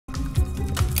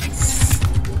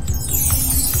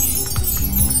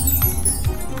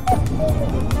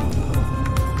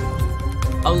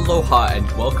Aloha and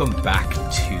welcome back to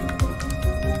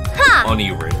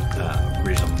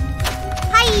Onirism.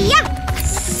 Hiya!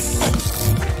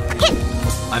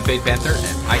 I'm Fade Panther,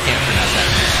 and I can't pronounce that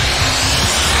name.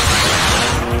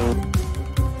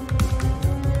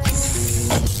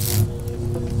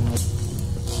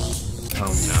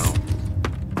 Oh no.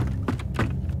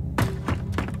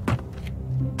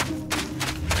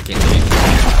 I can't change the name.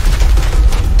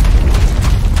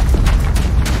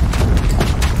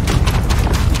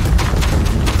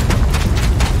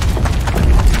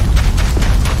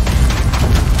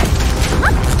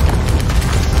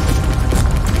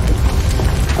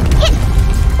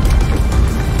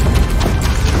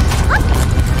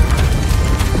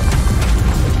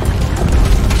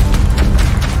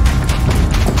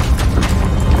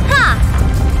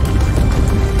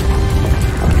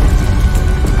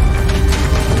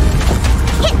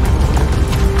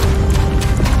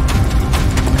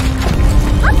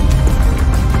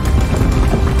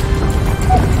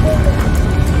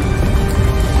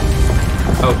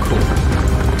 Oh, cool.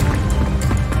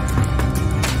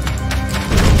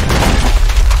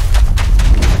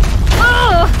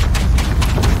 Oh!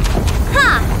 Ha!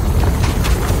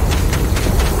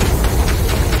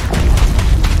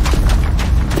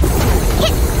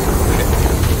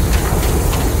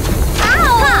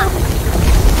 Ow!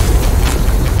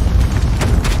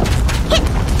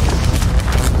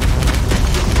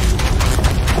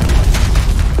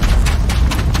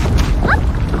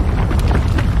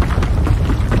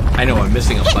 I know I'm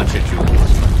missing a bunch of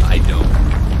jewels, but I don't care.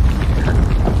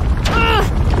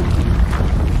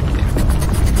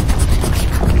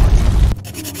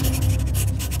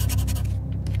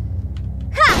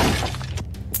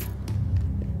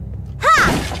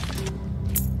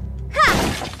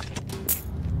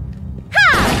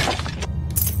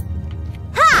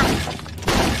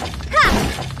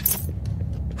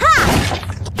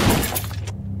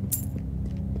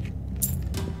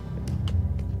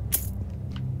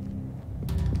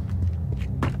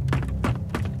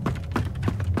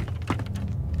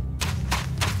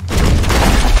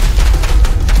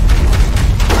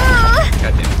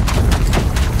 Goddamn.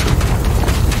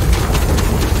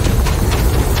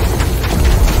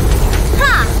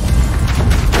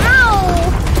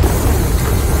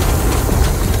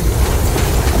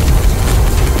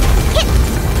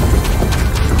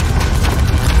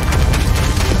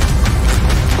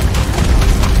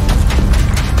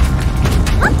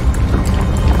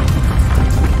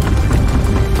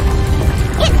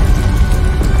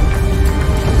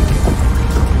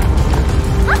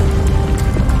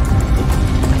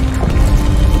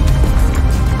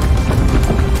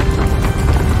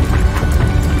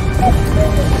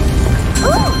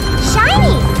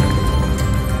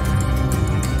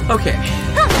 Okay.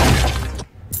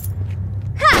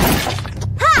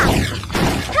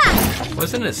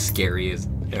 Wasn't as scary as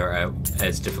or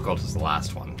as difficult as the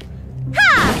last one.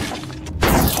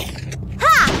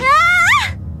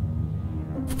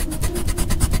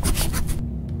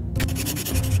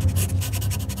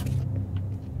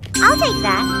 I'll take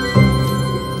that.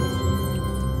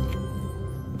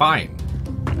 Fine.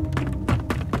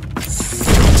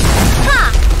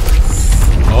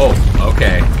 Oh,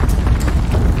 okay.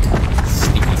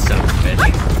 Sneaky son of a bitch.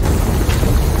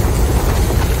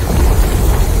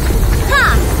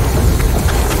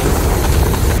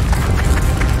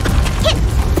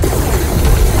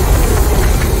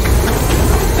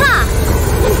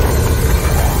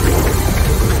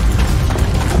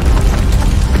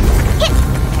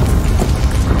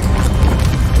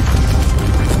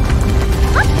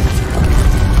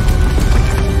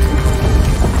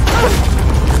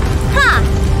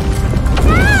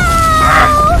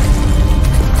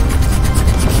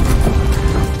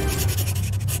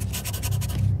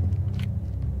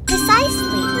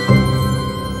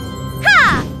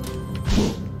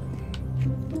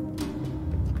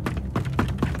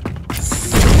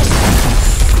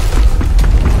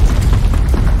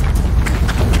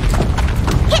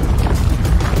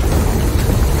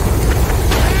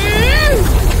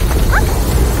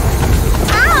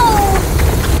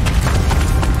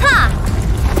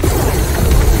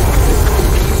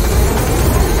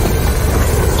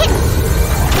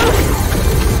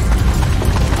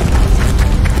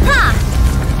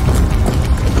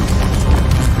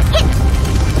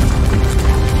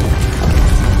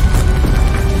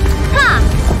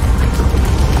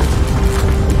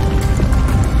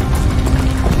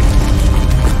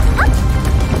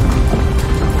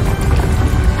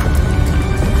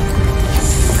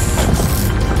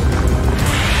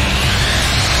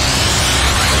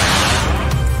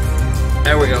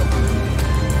 There we go.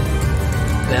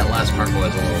 That last part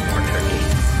was a little more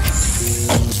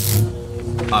tricky.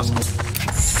 Awesome.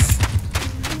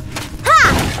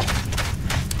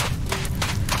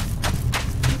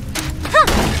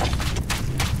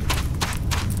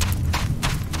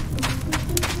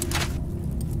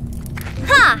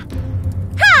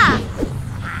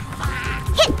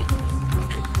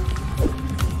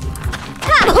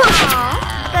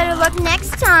 Better luck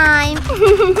next time.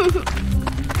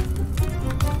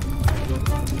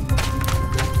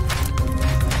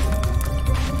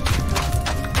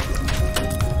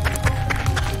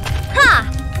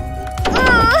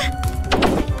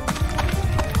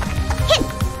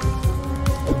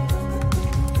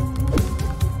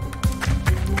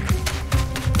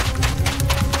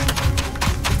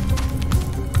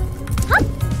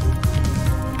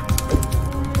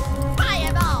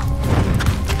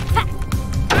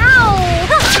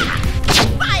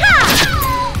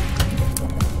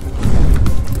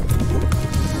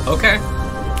 Okay.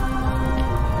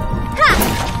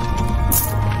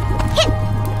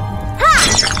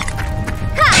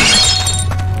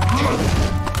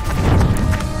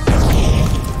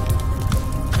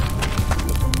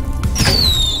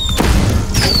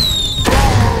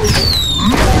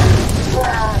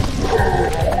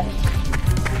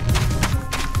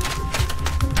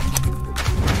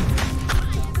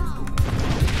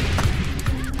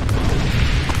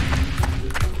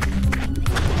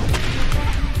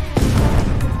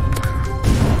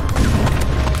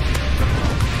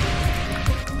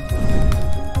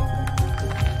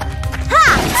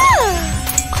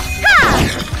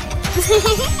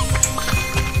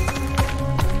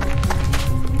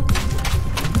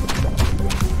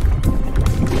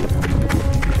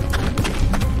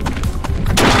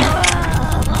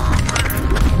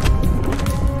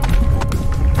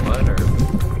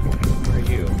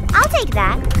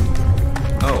 That.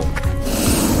 Oh.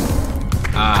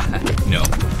 No.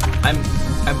 I'm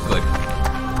good.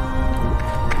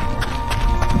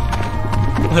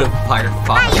 What a fire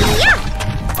fox.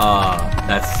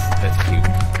 That's cute.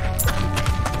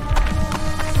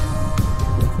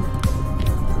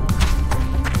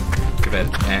 Too bad.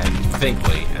 And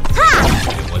thankfully, at the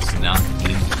time, it was not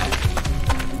aimed at.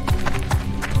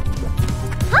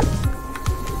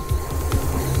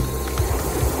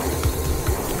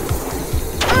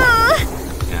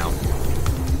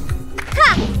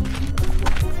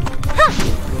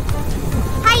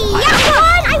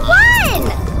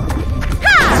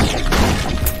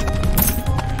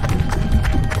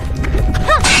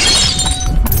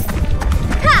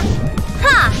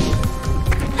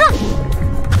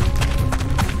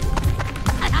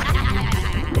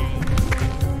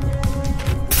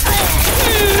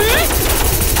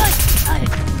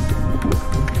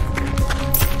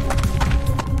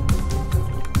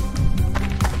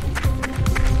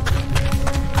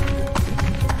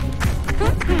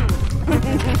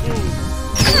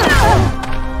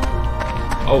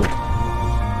 Oh.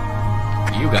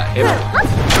 You got hit.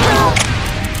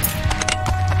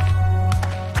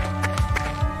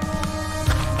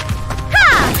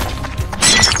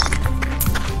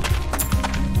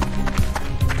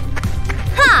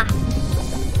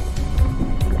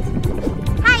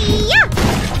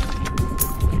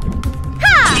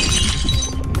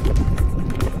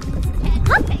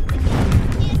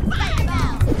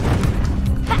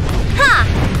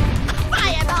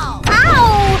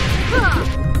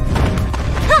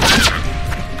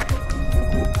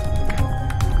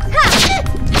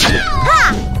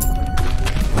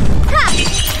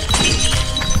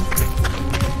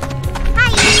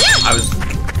 I was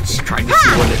just trying to see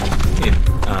what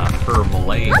her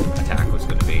melee attack was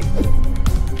going to be.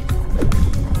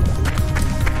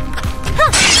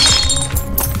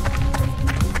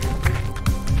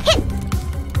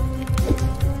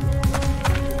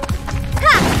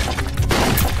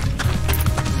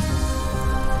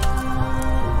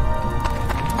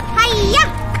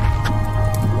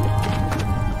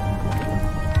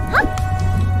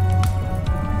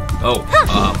 Oh,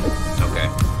 okay.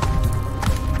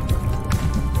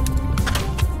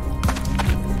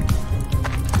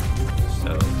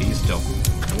 So these don't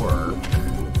work.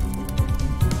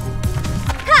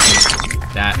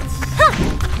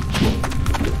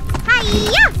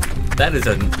 That is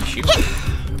an issue.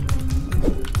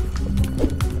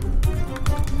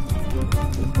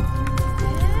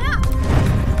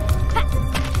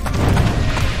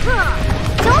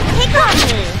 Don't pick on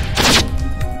me.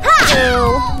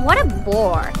 Ew, what a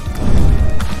bore.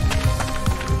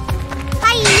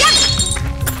 Hi-ya!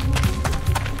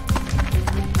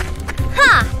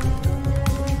 Ha!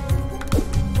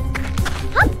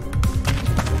 Huh?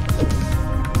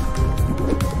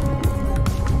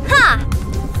 Ha!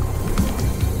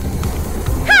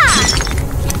 Ha!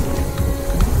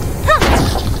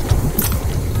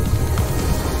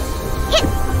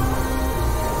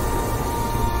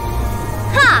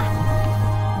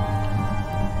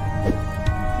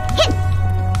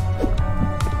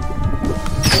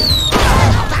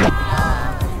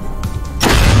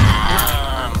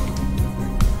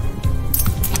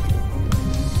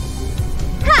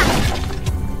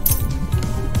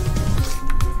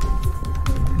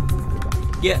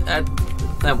 Yeah,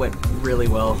 that went really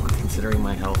well, considering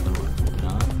my health and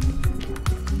whatnot.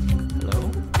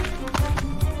 Hello?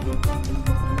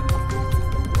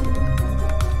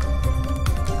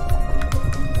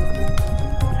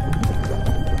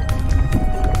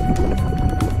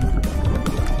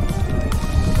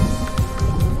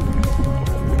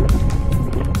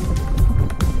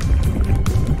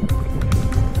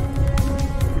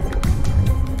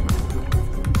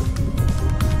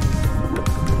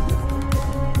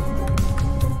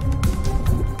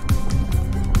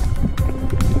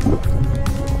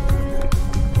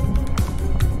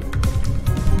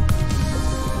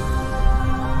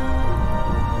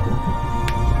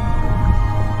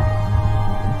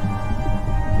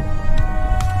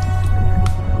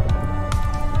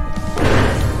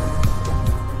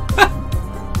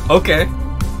 Okay.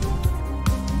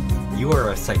 You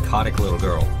are a psychotic little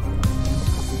girl.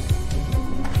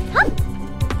 Huh?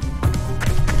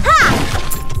 Ha!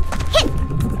 Hit!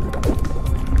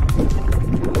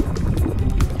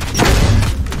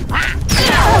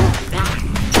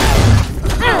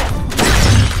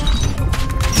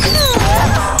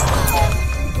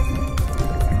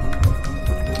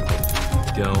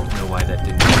 Don't know why that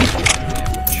didn't do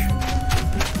damage.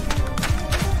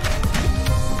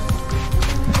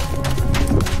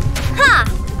 Ha!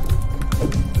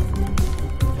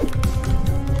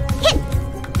 Hit!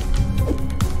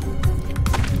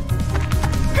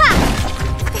 Ha!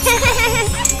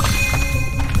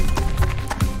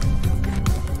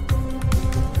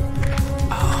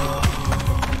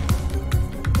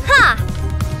 Ha!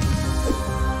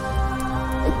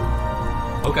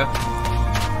 Okay.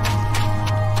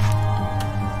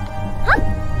 Huh?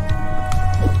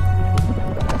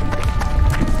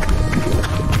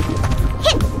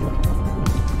 Hit!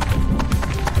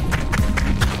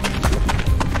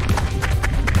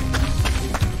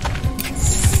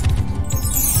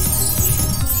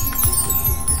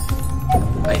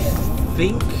 I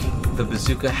think the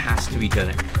bazooka has to be done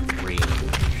at range.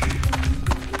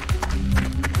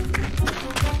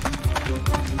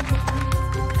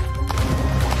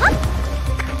 Huh?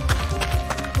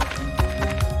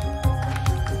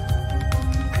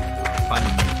 Fine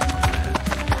on that.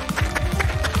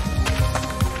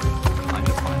 Kind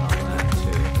of fine on that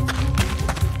too.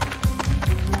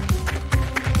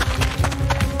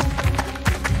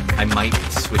 I might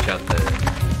switch out the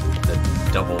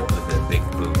double the big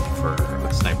boom for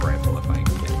a sniper rifle if I can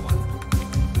get one.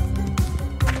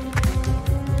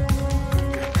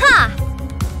 Ha!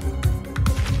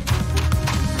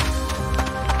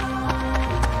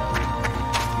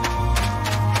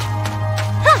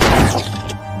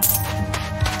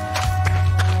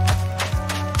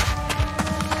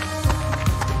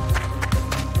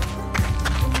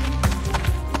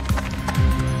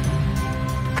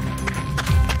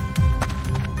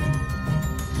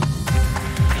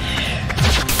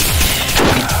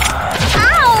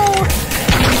 Ow!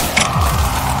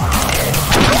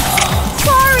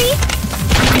 Sorry.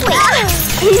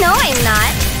 Wait. No, I'm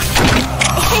not.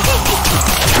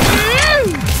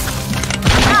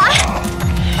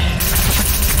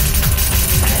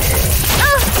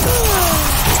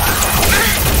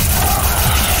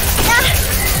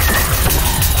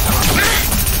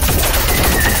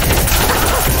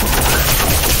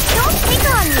 Don't pick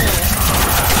on me.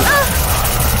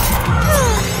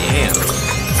 Damn.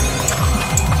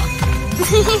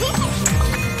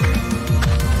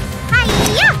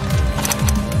 Hiya!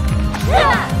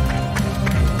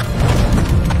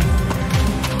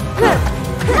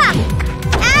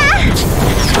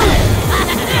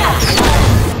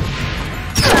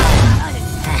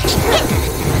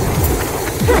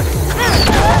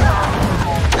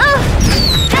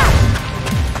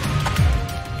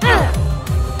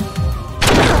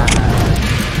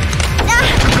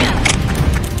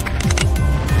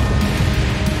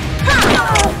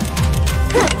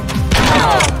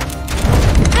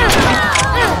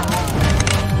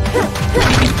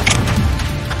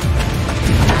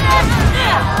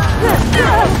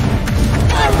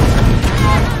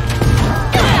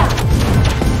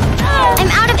 I'm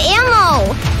out of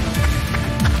ammo.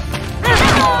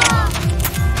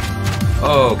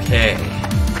 Okay.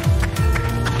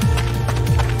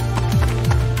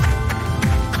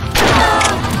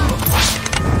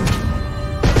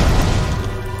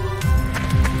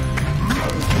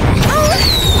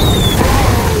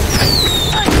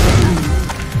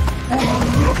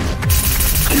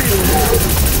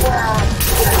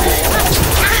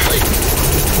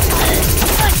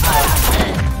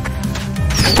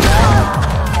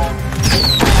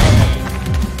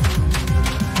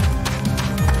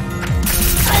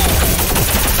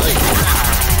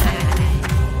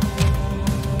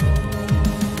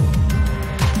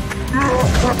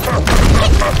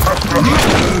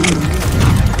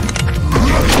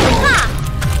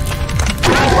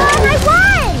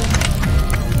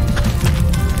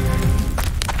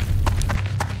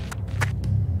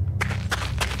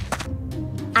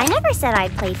 that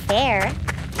I'd play fair.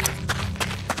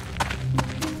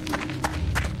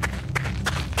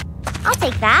 I'll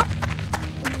take that.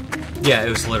 Yeah, it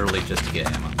was literally just to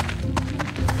get ammo.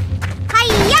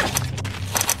 Hiya!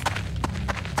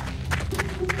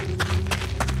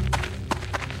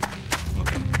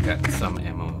 Okay, got some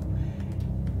ammo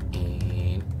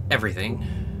and everything.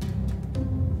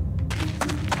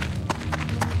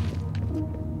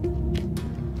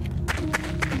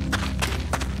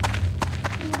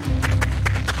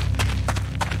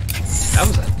 That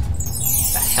was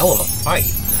a hell of a fight.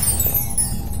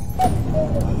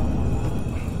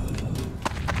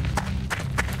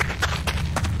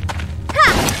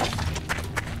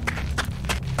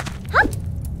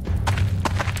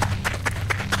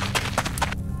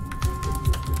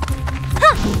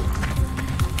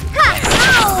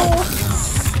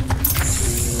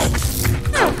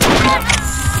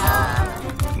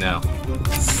 No.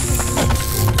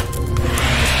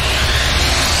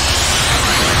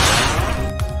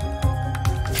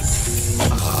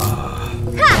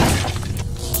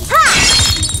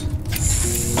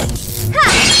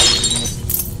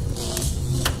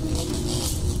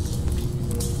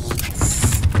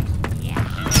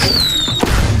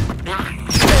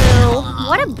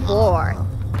 What a bore.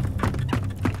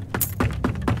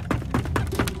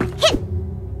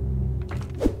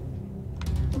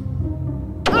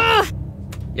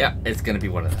 Yeah, it's gonna be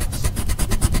one of those.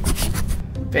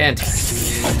 Fantastic.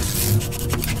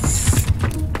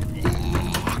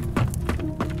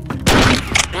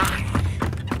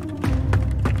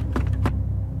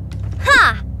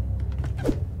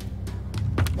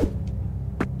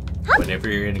 Whenever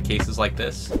you're in cases like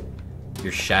this,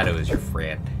 your shadow is your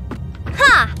friend.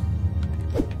 Ha!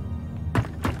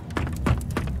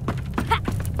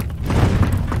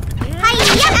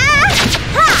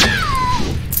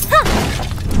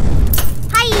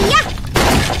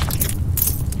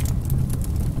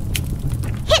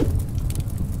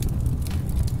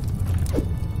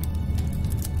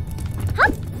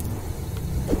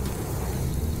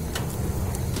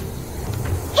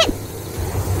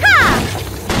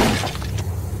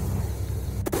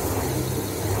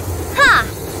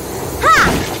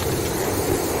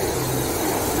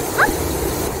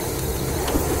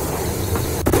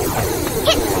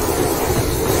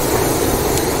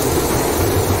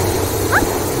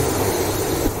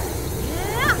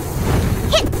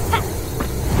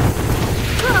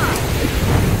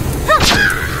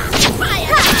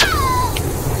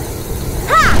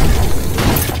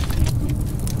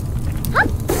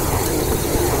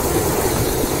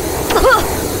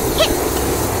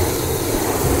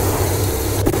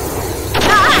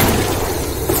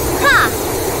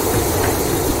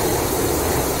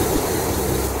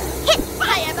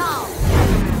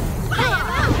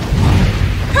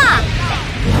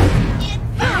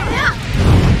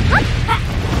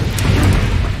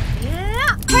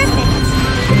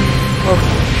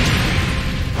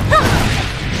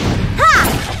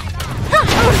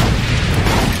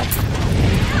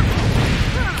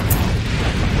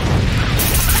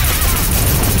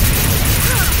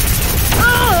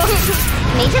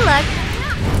 Need to look.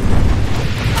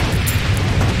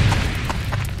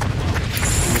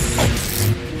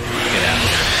 Get out.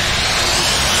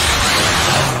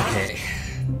 Okay.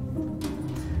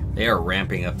 They are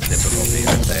ramping up the difficulty,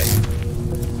 aren't they?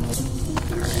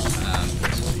 Alright,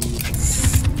 this way.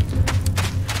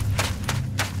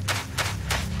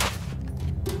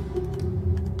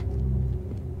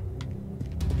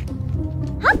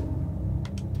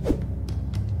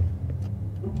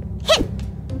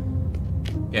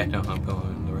 Yeah, no, I'm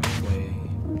going the right way.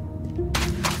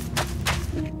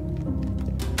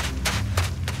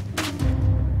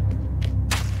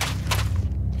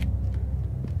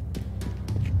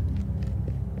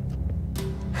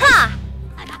 Ha!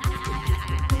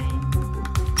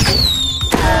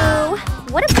 Oh,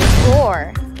 what a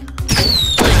bore.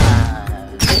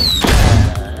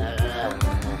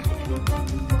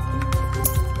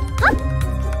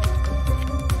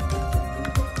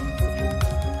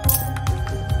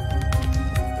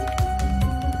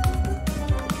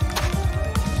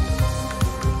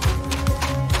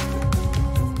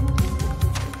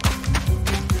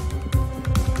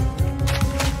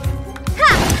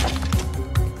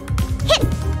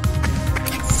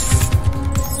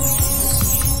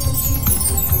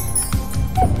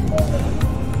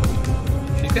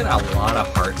 She's got a lot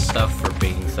of heart stuff for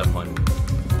being someone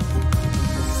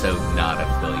so not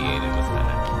affiliated with that.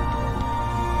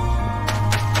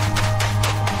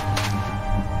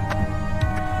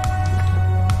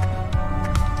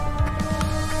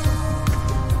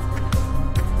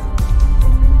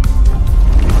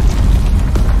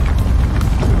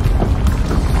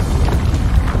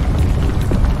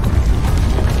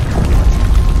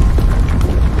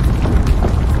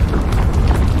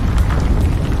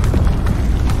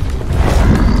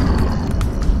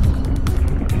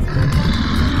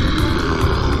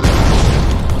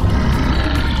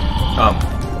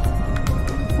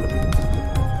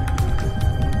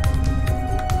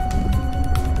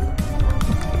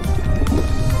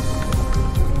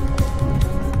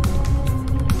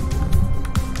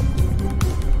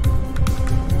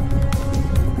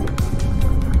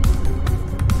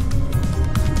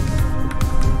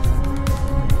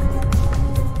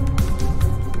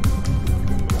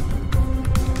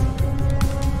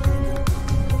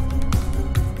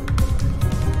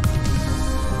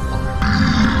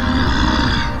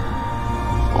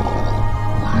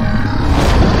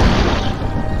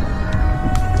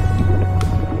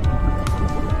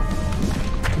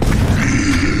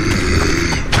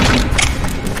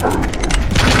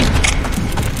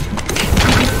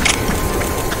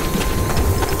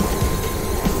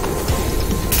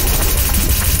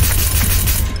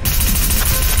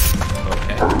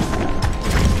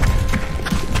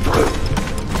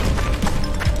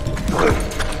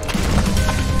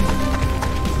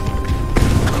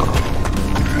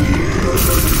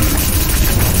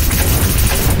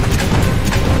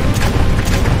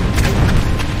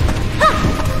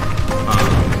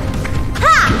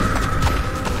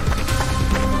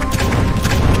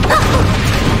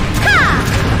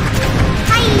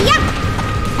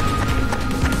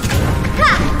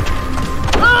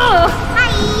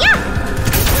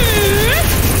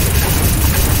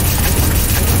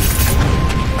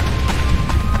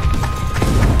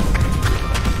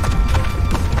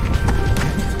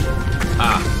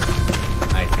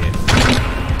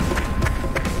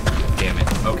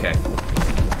 Okay.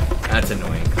 That's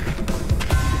annoying.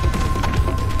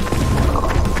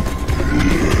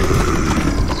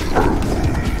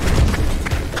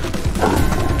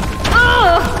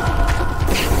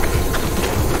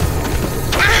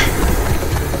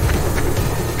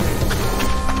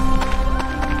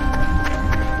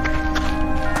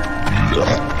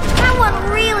 That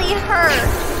one really hurt.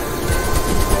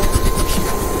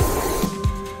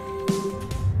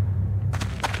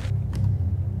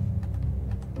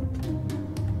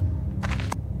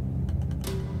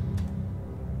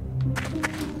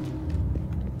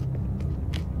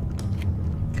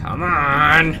 Come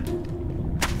on!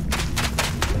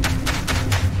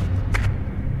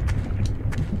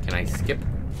 Can I skip?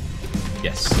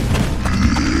 Yes.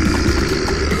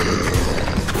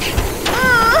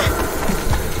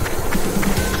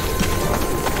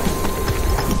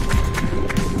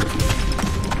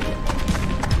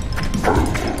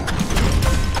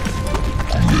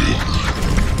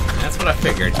 That's what I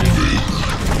figured. You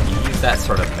use that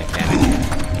sort of mechanic.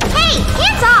 Hey,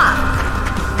 hands off!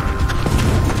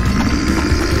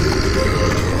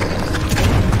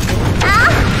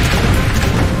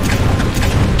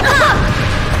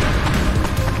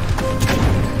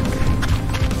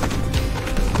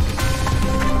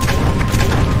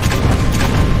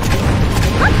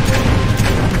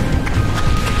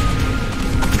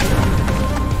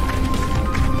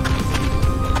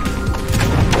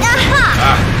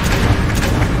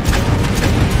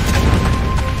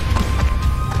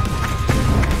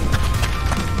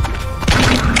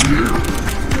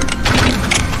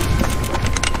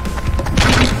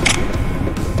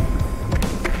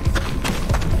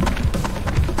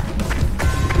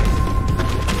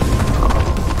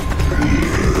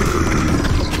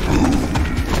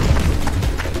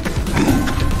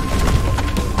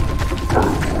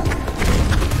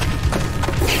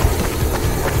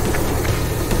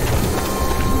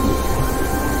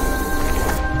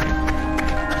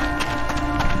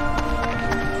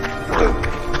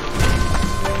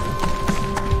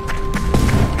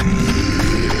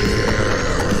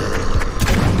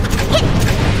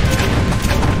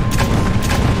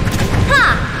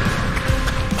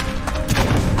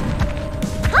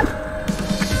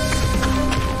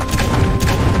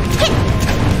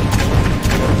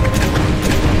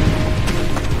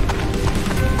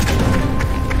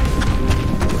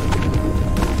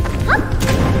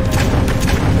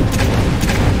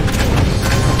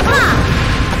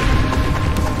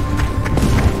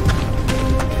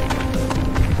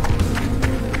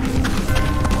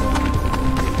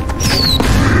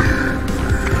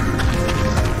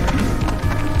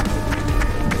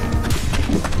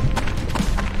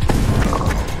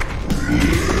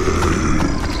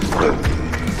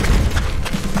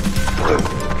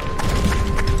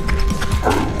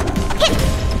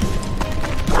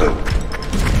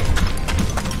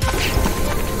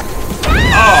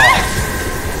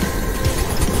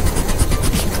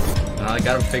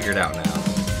 Got them figured out now.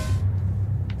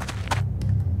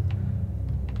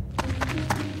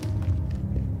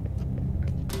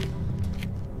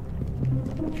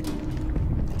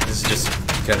 This is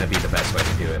just gonna be the best way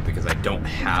to do it because I don't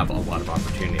have a lot of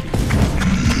opportunity.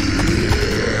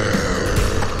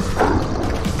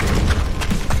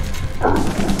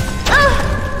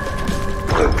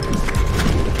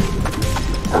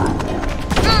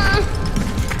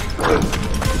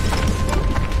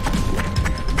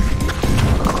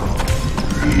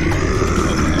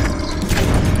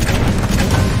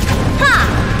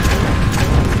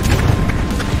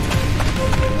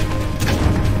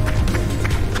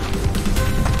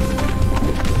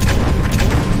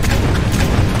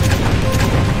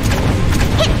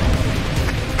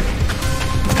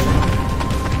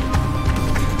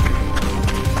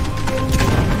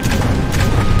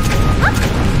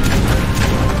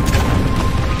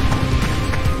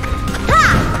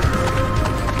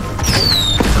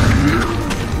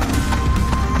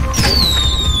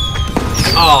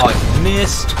 Oh, I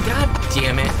missed. God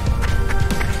damn it.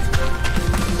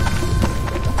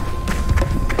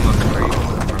 Come on, where are you?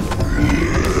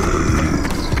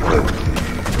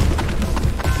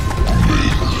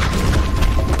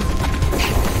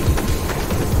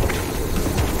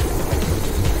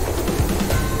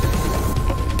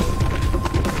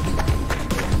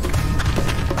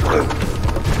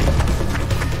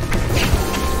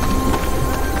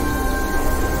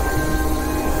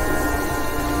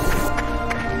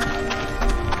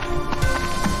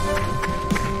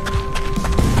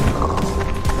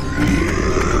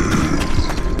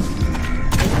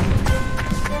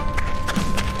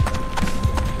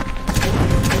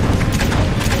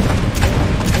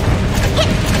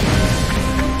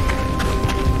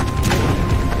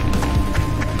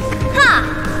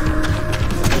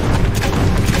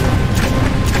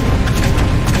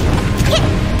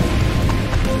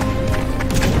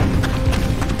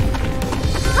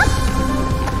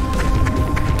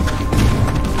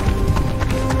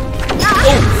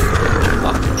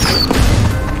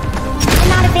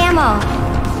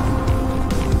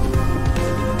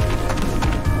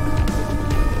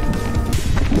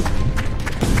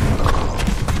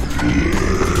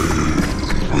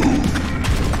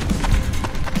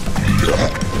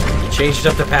 changed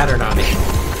up the pattern on me.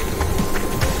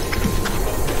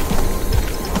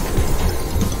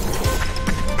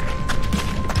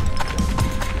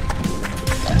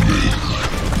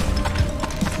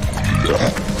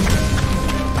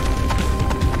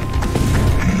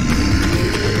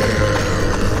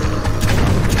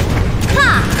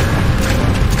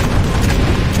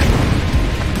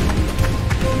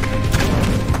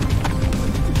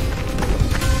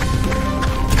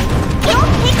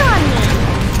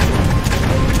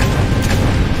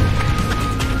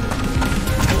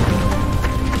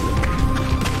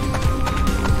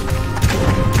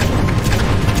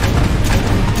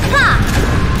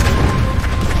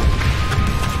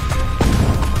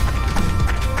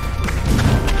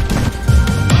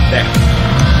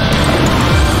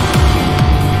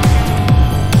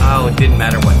 Didn't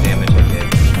matter what damage I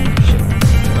did. Shit.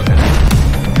 Okay.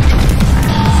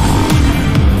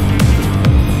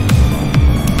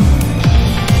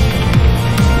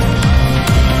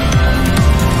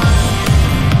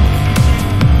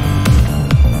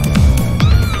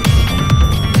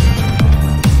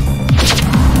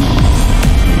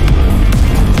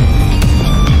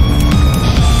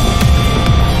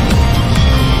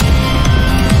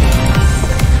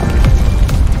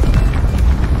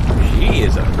 She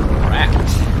is a rat.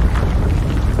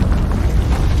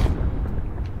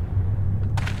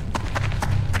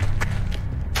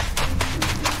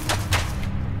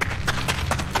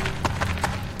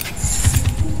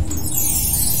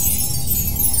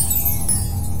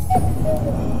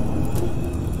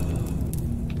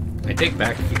 I take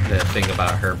back the thing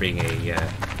about her being a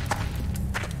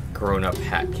grown-up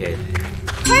hat kid.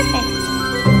 Perfect.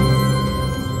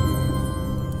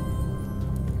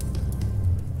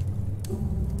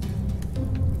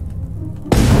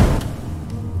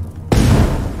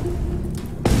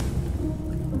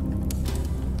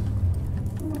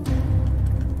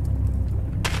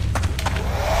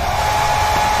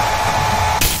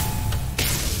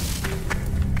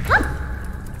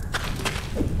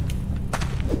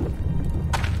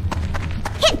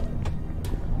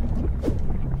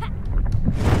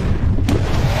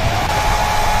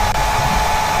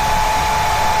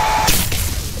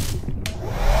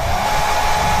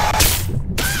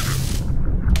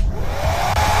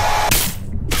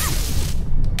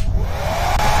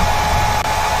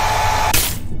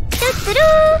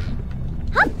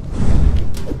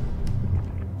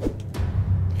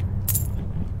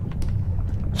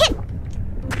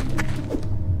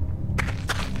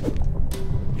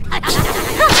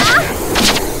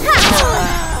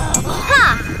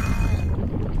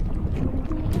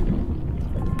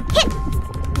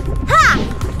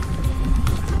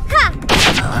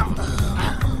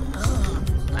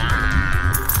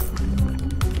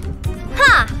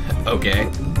 Okay.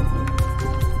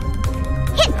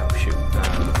 Oh, shoot.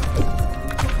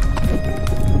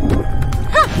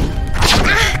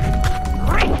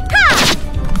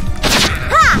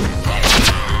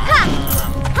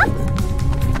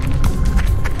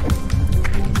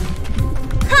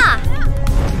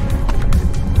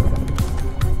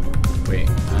 Wait.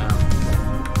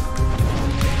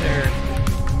 There.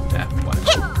 That one.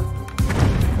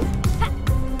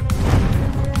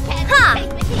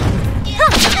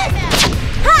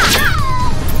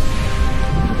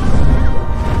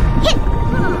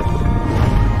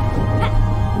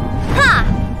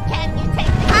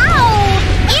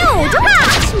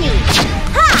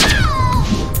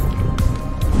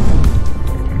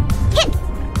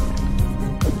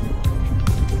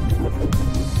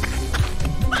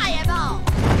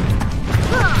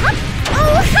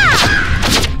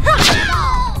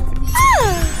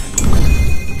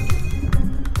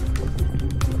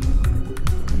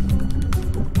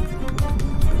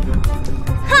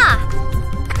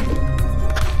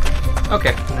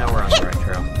 Okay, now we're on the right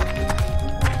trail.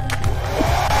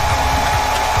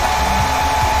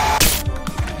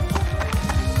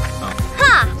 Oh,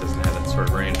 it doesn't have that sort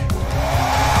of range.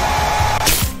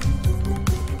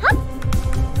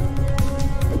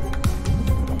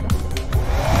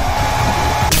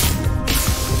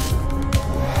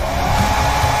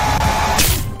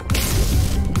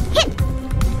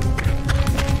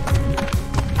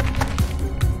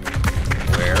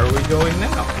 Where are we going now?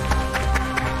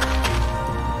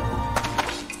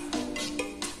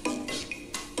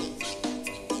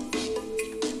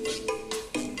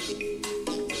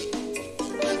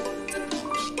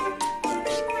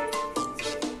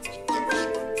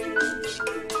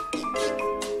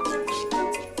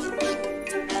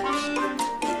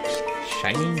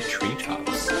 Shining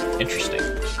treetops. Interesting.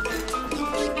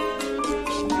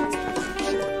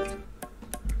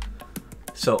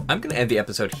 So I'm going to end the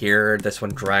episode here. This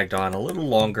one dragged on a little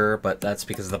longer, but that's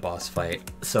because of the boss fight.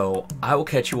 So I will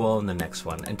catch you all in the next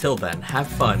one. Until then, have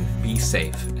fun, be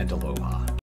safe, and aloha.